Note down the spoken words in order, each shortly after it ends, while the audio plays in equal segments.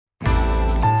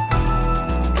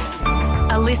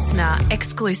listener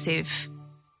exclusive.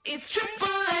 It's Triple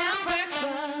M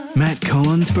breakfast. Matt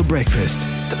Collins for breakfast,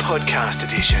 the podcast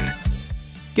edition.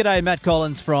 G'day, Matt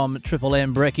Collins from Triple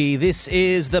M Brekkie. This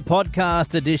is the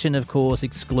podcast edition, of course,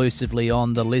 exclusively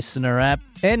on the Listener app.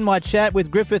 And my chat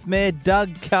with Griffith Mayor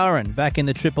Doug Curran back in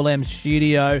the Triple M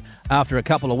studio after a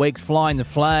couple of weeks flying the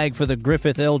flag for the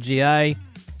Griffith LGA.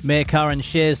 Mayor Curran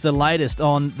shares the latest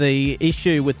on the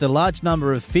issue with the large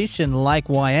number of fish in Lake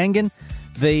Wyangan.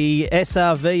 The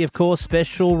SRV, of course,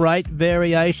 special rate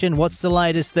variation. What's the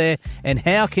latest there? And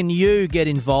how can you get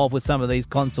involved with some of these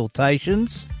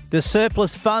consultations? The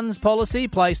surplus funds policy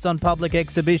placed on public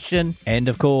exhibition. And,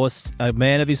 of course, a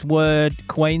man of his word,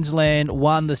 Queensland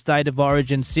won the State of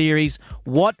Origin series.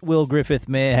 What will Griffith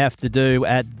Mayor have to do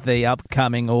at the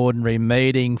upcoming ordinary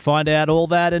meeting? Find out all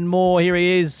that and more. Here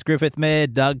he is, Griffith Mayor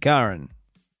Doug Curran.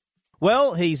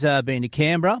 Well, he's been to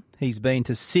Canberra. He's been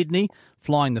to Sydney,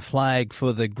 flying the flag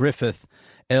for the Griffith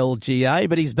LGA,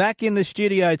 but he's back in the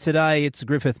studio today. It's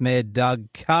Griffith Mayor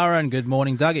Doug Curran. Good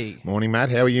morning, Dougie. Morning, Matt.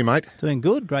 How are you, mate? Doing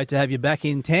good. Great to have you back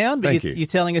in town. But Thank you. You're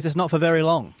telling us it's not for very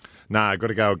long. No, I've got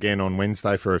to go again on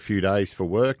Wednesday for a few days for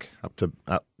work, up to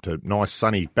nice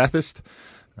sunny Bathurst,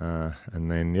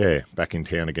 and then, back in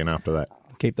town again after that.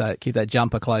 Keep that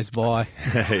jumper close by.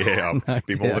 Yeah, No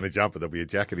be more doubt. than a jumper. There'll be a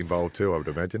jacket involved too, I would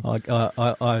imagine.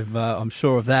 I'm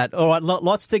sure of that. All right,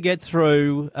 lots to get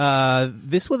through.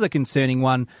 This was a concerning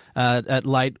one at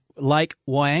Lake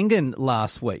Wyangan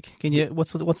last week.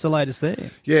 What's the latest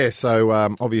there? Yeah, so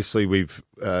obviously we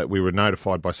were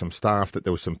notified by some staff that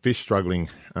there was some fish struggling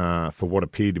for what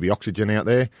appeared to be oxygen out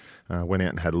there. Went out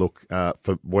and had a look.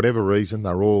 For whatever reason,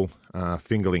 they're all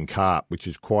fingerling carp, which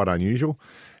is quite unusual.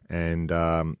 And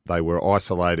they were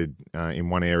isolated in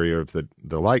one area of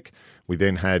the lake. We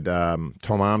then had Tom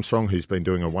Armstrong, who's been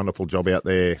doing a wonderful job out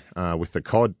there with the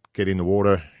cod, get in the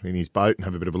water in his boat and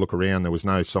have a bit of a look around. There was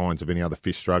no signs of any other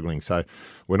fish struggling. So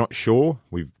we're not sure.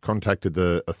 We've contacted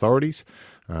the authorities.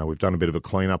 We've done a bit of a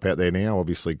clean-up out there now.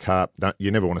 Obviously, carp,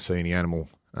 you never want to see any animal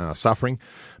suffering,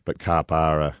 but carp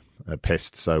are a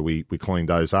pest. So we cleaned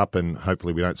those up and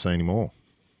hopefully we don't see any more.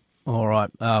 All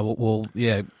right.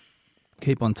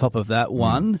 Keep on top of that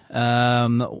one.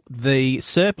 The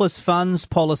surplus funds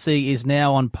policy is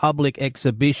now on public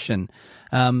exhibition.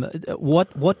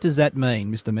 What does that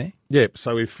mean, Mr. Mayor? Yeah,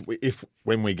 so if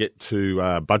when we get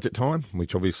to budget time,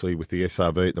 which obviously with the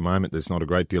SRV at the moment, there's not a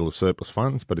great deal of surplus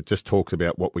funds, but it just talks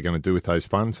about what we're going to do with those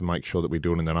funds and make sure that we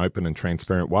do it in an open and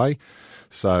transparent way.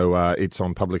 So it's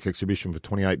on public exhibition for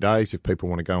 28 days. If people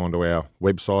want to go onto our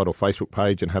website or Facebook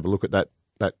page and have a look at that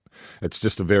it's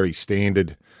just a very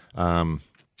standard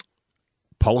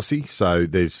policy, so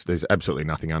there's absolutely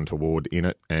nothing untoward in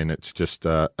it, and it's just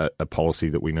a policy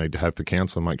that we need to have for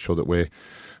council and make sure that we're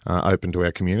open to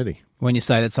our community. When you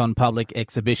say that's on public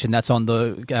exhibition, that's on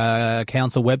the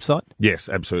council website? Yes,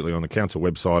 absolutely, on the council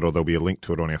website, or there'll be a link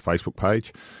to it on our Facebook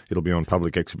page. It'll be on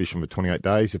public exhibition for 28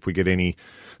 days. If we get any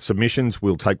submissions,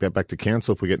 we'll take that back to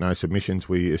council. If we get no submissions,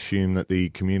 we assume that the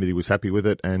community was happy with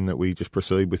it and that we just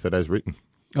proceed with it as written.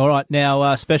 All right,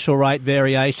 now special rate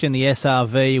variation, the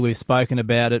SRV, we've spoken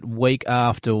about it week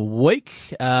after week,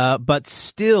 but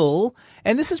still,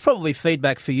 and this is probably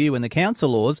feedback for you in the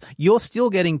council laws, you're still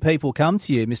getting people come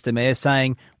to you, Mr. Mayor,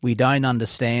 saying we don't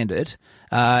understand it,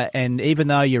 and even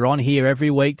though you're on here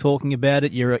every week talking about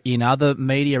it, you're in other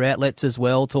media outlets as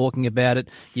well talking about it,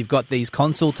 you've got these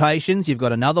consultations, you've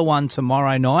got another one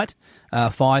tomorrow night,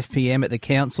 5 p.m. at the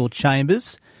council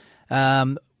chambers.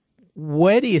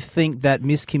 Where do you think that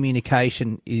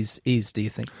miscommunication is, do you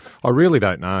think? I really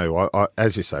don't know.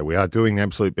 As you say, we are doing the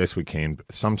absolute best we can.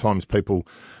 Sometimes people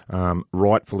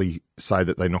rightfully say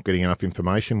that they're not getting enough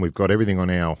information. We've got everything on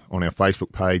our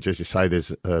Facebook page. As you say,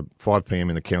 there's 5 p.m.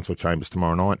 in the council chambers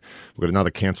tomorrow night. We've got another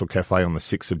council cafe on the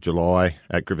 6th of July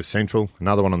at Griffith Central,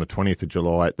 another one on the 20th of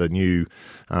July at the new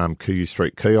Kuyu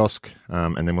Street kiosk,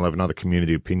 and then we'll have another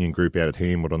community opinion group out at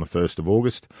Hamwood on the 1st of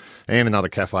August, and another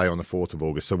cafe on the 4th of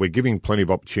August. So we're giving plenty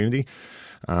of opportunity.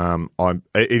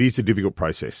 It is a difficult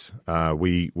process.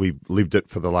 We've lived it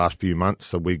for the last few months,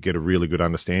 so we get a really good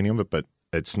understanding of it, but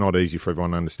it's not easy for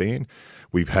everyone to understand.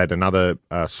 We've had another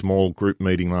small group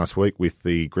meeting last week with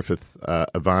the Griffith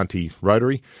Avanti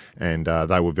Rotary, and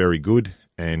they were very good,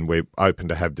 and we're open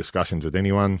to have discussions with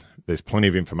anyone. There's plenty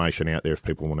of information out there if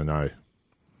people want to know.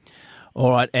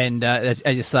 All right, and as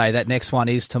you say, that next one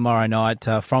is tomorrow night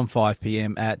from 5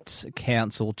 p.m. at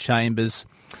council chambers.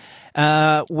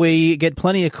 We get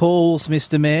plenty of calls,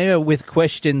 Mr. Mayor, with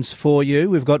questions for you.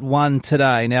 We've got one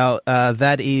today. Now,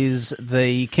 that is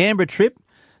the Canberra trip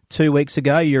 2 weeks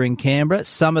ago. You're in Canberra.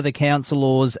 Some of the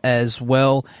councillors as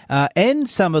well, and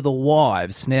some of the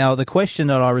wives. Now, the question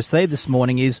that I received this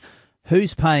morning is,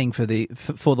 who's paying for the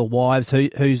wives?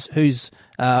 Who's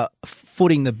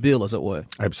footing the bill, as it were?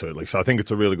 Absolutely. So I think it's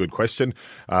a really good question.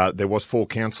 There was 4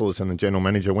 councillors and the General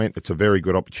Manager went. It's a very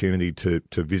good opportunity to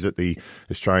visit the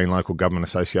Australian Local Government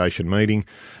Association meeting.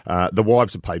 The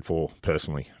wives are paid for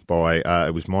personally by,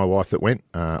 it was my wife that went.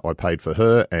 I paid for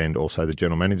her, and also the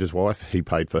General Manager's wife, he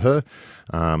paid for her.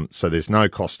 So there's no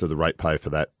cost to the ratepayer for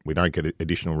that. We don't get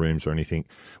additional rooms or anything.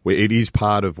 It is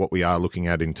part of what we are looking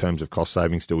at in terms of cost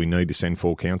savings. Do we need to send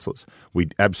 4 councillors? We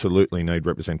absolutely need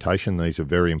representation. These are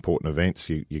very important events.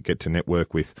 You get to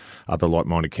network with other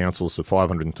like-minded councils, the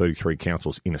 533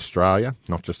 councils in Australia,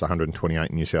 not just 128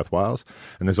 in New South Wales.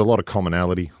 And there's a lot of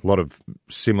commonality, a lot of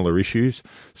similar issues.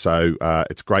 So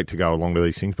it's great to go along to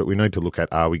these things, but we need to look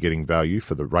at, are we getting value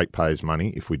for the ratepayers'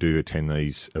 money if we do attend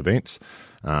these events?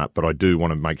 But I do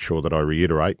want to make sure that I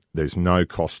reiterate there's no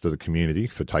cost to the community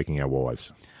for taking our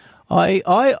wives.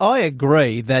 I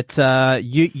agree that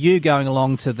you going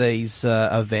along to these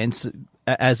events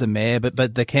as a mayor,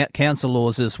 but the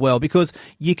councillors as well, because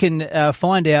you can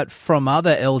find out from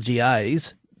other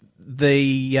LGAs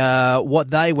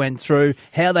what they went through,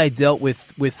 how they dealt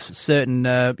with certain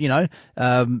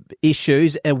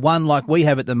issues, and one like we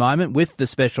have at the moment with the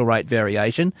special rate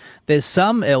variation. There's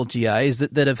some LGAs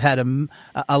that have had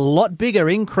a lot bigger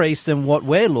increase than what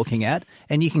we're looking at,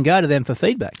 and you can go to them for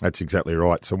feedback. That's exactly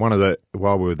right. So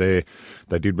while we were there,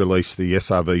 they did release the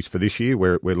SRVs for this year.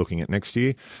 We're looking at next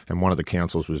year, and one of the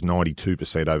councils was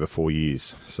 92% over 4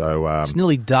 years. So it's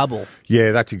nearly double.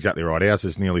 Yeah, that's exactly right. Ours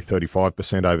is nearly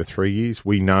 35% over 3 years.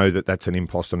 We know that that's an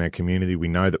impost on our community. We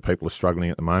know that people are struggling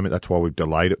at the moment. That's why we've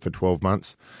delayed it for 12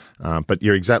 months. But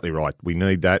you're exactly right. We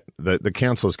need that. The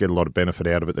councils get a lot of benefit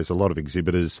out of it. There's a lot of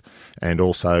exhibitors, and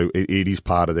also it is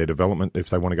part of their development if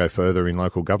they want to go further in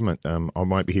local government. I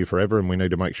won't be here forever, and we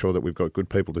need to make sure that we've got good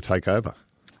people to take over.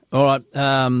 All right,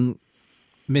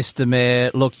 Mr.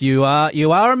 Mayor, look, you are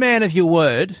a man of your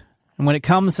word, and when it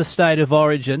comes to state of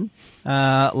origin,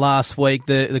 last week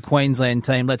the Queensland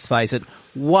team, let's face it,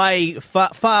 way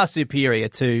far superior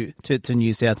to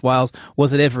New South Wales.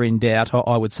 Was it ever in doubt?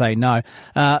 I would say no.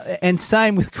 And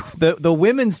same with the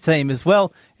women's team as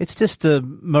well. It's just a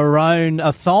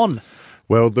maroon-a-thon.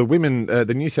 Well, the women,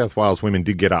 the New South Wales women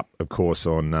did get up, of course,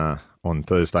 on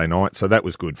Thursday night, so that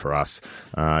was good for us.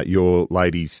 Your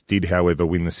ladies did, however,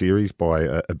 win the series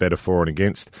by a better for and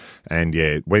against. And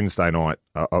yeah, Wednesday night,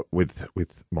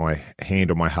 with my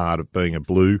hand on my heart of being a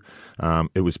blue,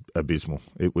 it was abysmal.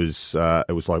 It was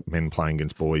like men playing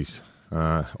against boys.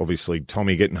 Obviously,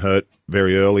 Tommy getting hurt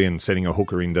very early and setting a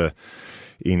hooker into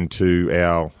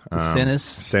our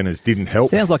centres didn't help.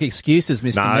 Sounds like excuses,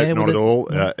 Mr. Mayor. No, not at all.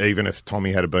 Even if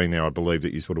Tommy had been there, I believe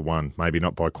that you would have won. Maybe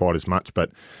not by quite as much, but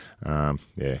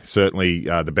certainly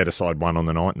the better side won on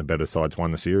the night and the better sides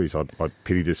won the series. I'd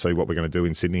pity to see what we're going to do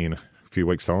in Sydney in a few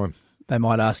weeks' time. They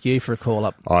might ask you for a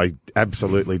call-up. I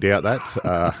absolutely doubt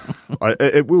that.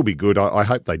 It will be good. I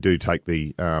hope they do take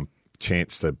the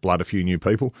chance to blood a few new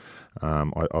people.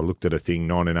 I looked at a thing,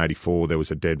 1984, there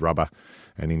was a dead rubber,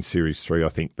 and in Series 3, I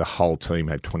think the whole team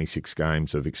had 26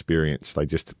 games of experience. They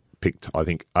just picked, I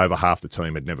think, over half the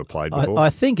team had never played before. I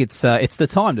think it's the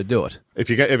time to do it. If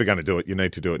you're ever going to do it, you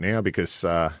need to do it now, because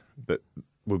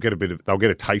they'll get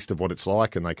a taste of what it's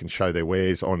like, and they can show their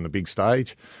wares on the big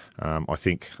stage. I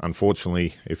think,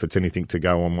 unfortunately, if it's anything to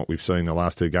go on what we've seen the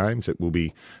last 2 games, it will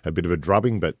be a bit of a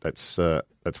drubbing, but that's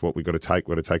what we've got to take.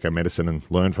 We've got to take our medicine and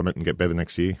learn from it and get better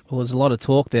next year. Well, there's a lot of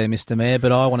talk there, Mr. Mayor,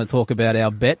 but I want to talk about our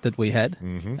bet that we had.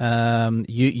 Mm-hmm.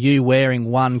 You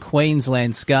wearing one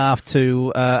Queensland scarf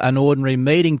to an ordinary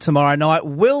meeting tomorrow night.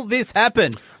 Will this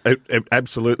happen? It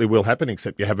absolutely will happen,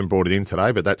 except you haven't brought it in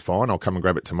today, but that's fine. I'll come and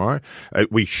grab it tomorrow.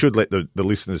 We should let the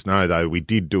listeners know, though, we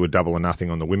did do a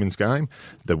 2-0 on the women's game.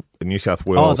 The New South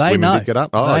Wales women did get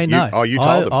up. They know. You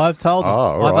told them. I've told them.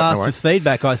 I've right, asked for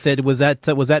feedback. I said, was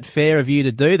that fair of you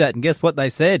to do that? And guess what they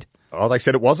said? Oh, they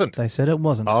said it wasn't. They said it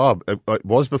wasn't. Oh, it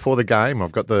was before the game.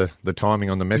 I've got the timing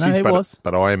on the message. No,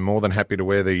 but I am more than happy to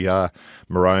wear the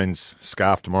Maroons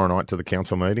scarf tomorrow night to the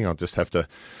council meeting. I'll just have to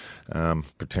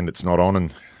pretend it's not on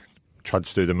and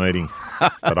trudge through the meeting.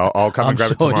 But I'll come and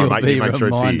grab it tomorrow, mate. You make sure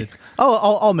it's here.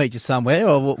 Oh, I'll meet you somewhere,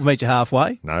 or we'll meet you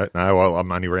halfway. No,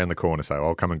 I'm only around the corner, so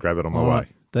I'll come and grab it on my way.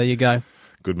 There you go.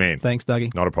 Good man. Thanks,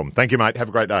 Dougie. Not a problem. Thank you, mate. Have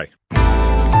a great day.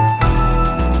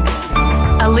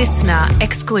 A listener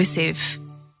exclusive.